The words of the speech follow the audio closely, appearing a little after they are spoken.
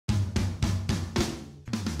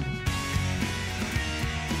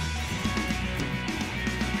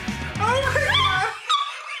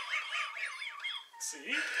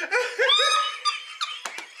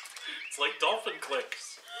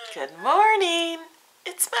Good morning.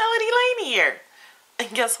 It's Melody Lane here.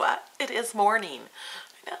 And guess what? It is morning.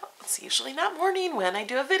 I know it's usually not morning when I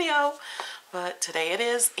do a video, but today it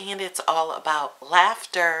is, and it's all about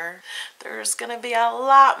laughter. There's gonna be a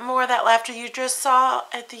lot more of that laughter you just saw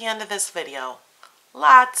at the end of this video.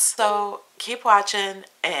 Lots. So keep watching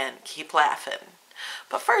and keep laughing.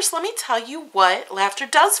 But first, let me tell you what laughter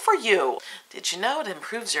does for you. Did you know it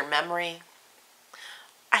improves your memory?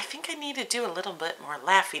 I think I need to do a little bit more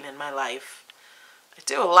laughing in my life. I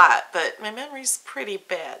do a lot, but my memory's pretty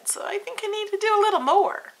bad, so I think I need to do a little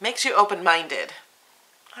more. Makes you open-minded.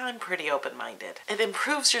 I'm pretty open-minded. It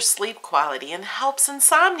improves your sleep quality and helps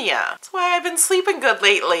insomnia. That's why I've been sleeping good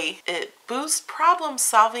lately. It boosts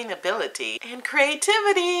problem-solving ability and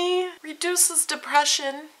creativity. Reduces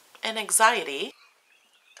depression and anxiety.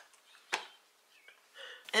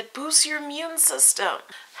 It boosts your immune system.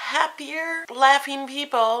 Happier, laughing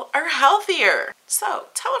people are healthier. So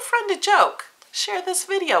tell a friend a joke. Share this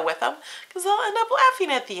video with them because they'll end up laughing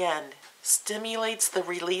at the end. Stimulates the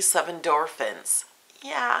release of endorphins.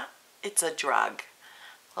 Yeah, it's a drug.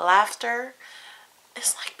 Laughter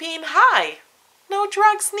is like being high. No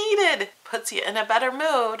drugs needed. Puts you in a better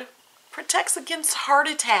mood. Protects against heart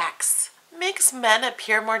attacks. Makes men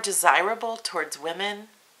appear more desirable towards women.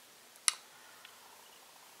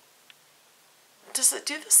 Does it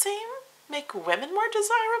do the same? Make women more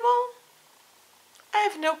desirable? I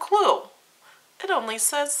have no clue. It only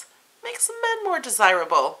says makes men more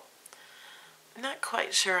desirable. Not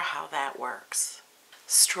quite sure how that works.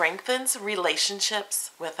 Strengthens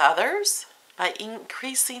relationships with others by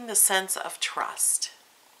increasing the sense of trust.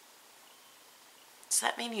 Does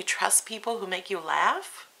that mean you trust people who make you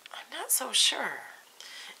laugh? I'm not so sure.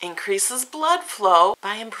 Increases blood flow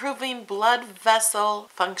by improving blood vessel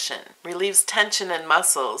function. Relieves tension in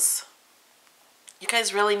muscles. You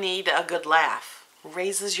guys really need a good laugh.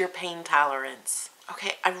 Raises your pain tolerance.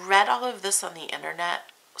 Okay, I read all of this on the internet,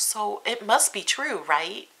 so it must be true,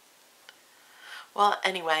 right? Well,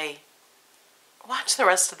 anyway, watch the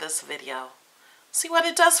rest of this video. See what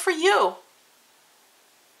it does for you.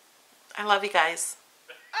 I love you guys.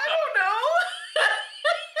 I don't know.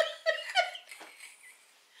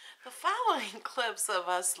 The following clips of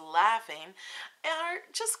us laughing are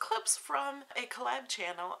just clips from a collab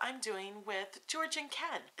channel I'm doing with George and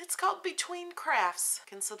Ken. It's called Between Crafts. You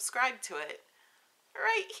can subscribe to it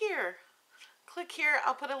right here. Click here,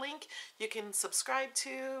 I'll put a link. You can subscribe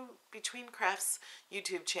to Between Crafts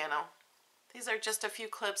YouTube channel. These are just a few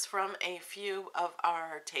clips from a few of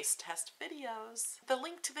our taste test videos. The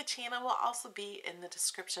link to the channel will also be in the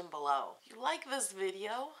description below. If you like this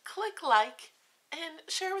video, click like and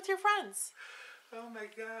share with your friends. Oh my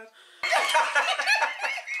God.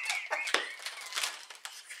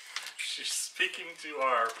 She's speaking to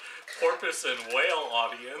our porpoise and whale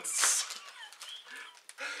audience.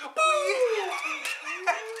 Oh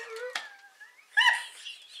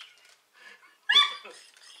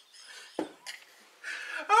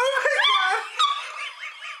my God.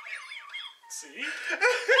 See?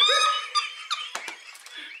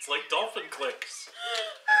 It's like dolphin clicks.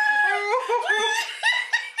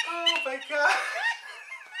 Oh my God.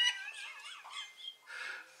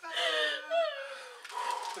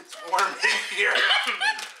 It's warm in here.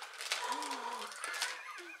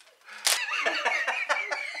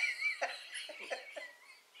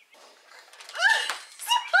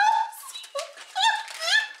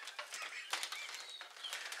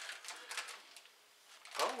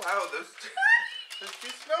 Oh wow, those do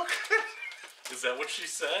smell good. Is that what she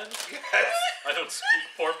said? Yes. I don't speak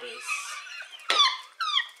porpoise.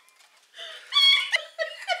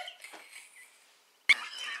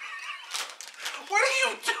 What are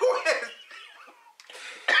you doing?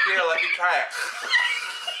 Here, let me try it.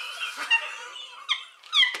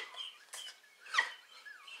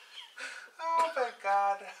 Oh my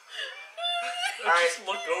God. I just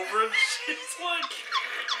look over and she's like...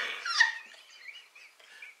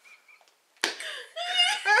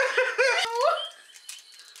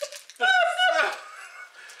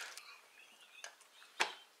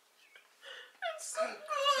 It's so good.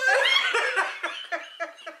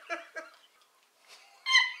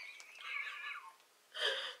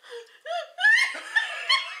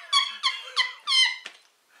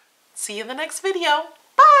 See you in the next video.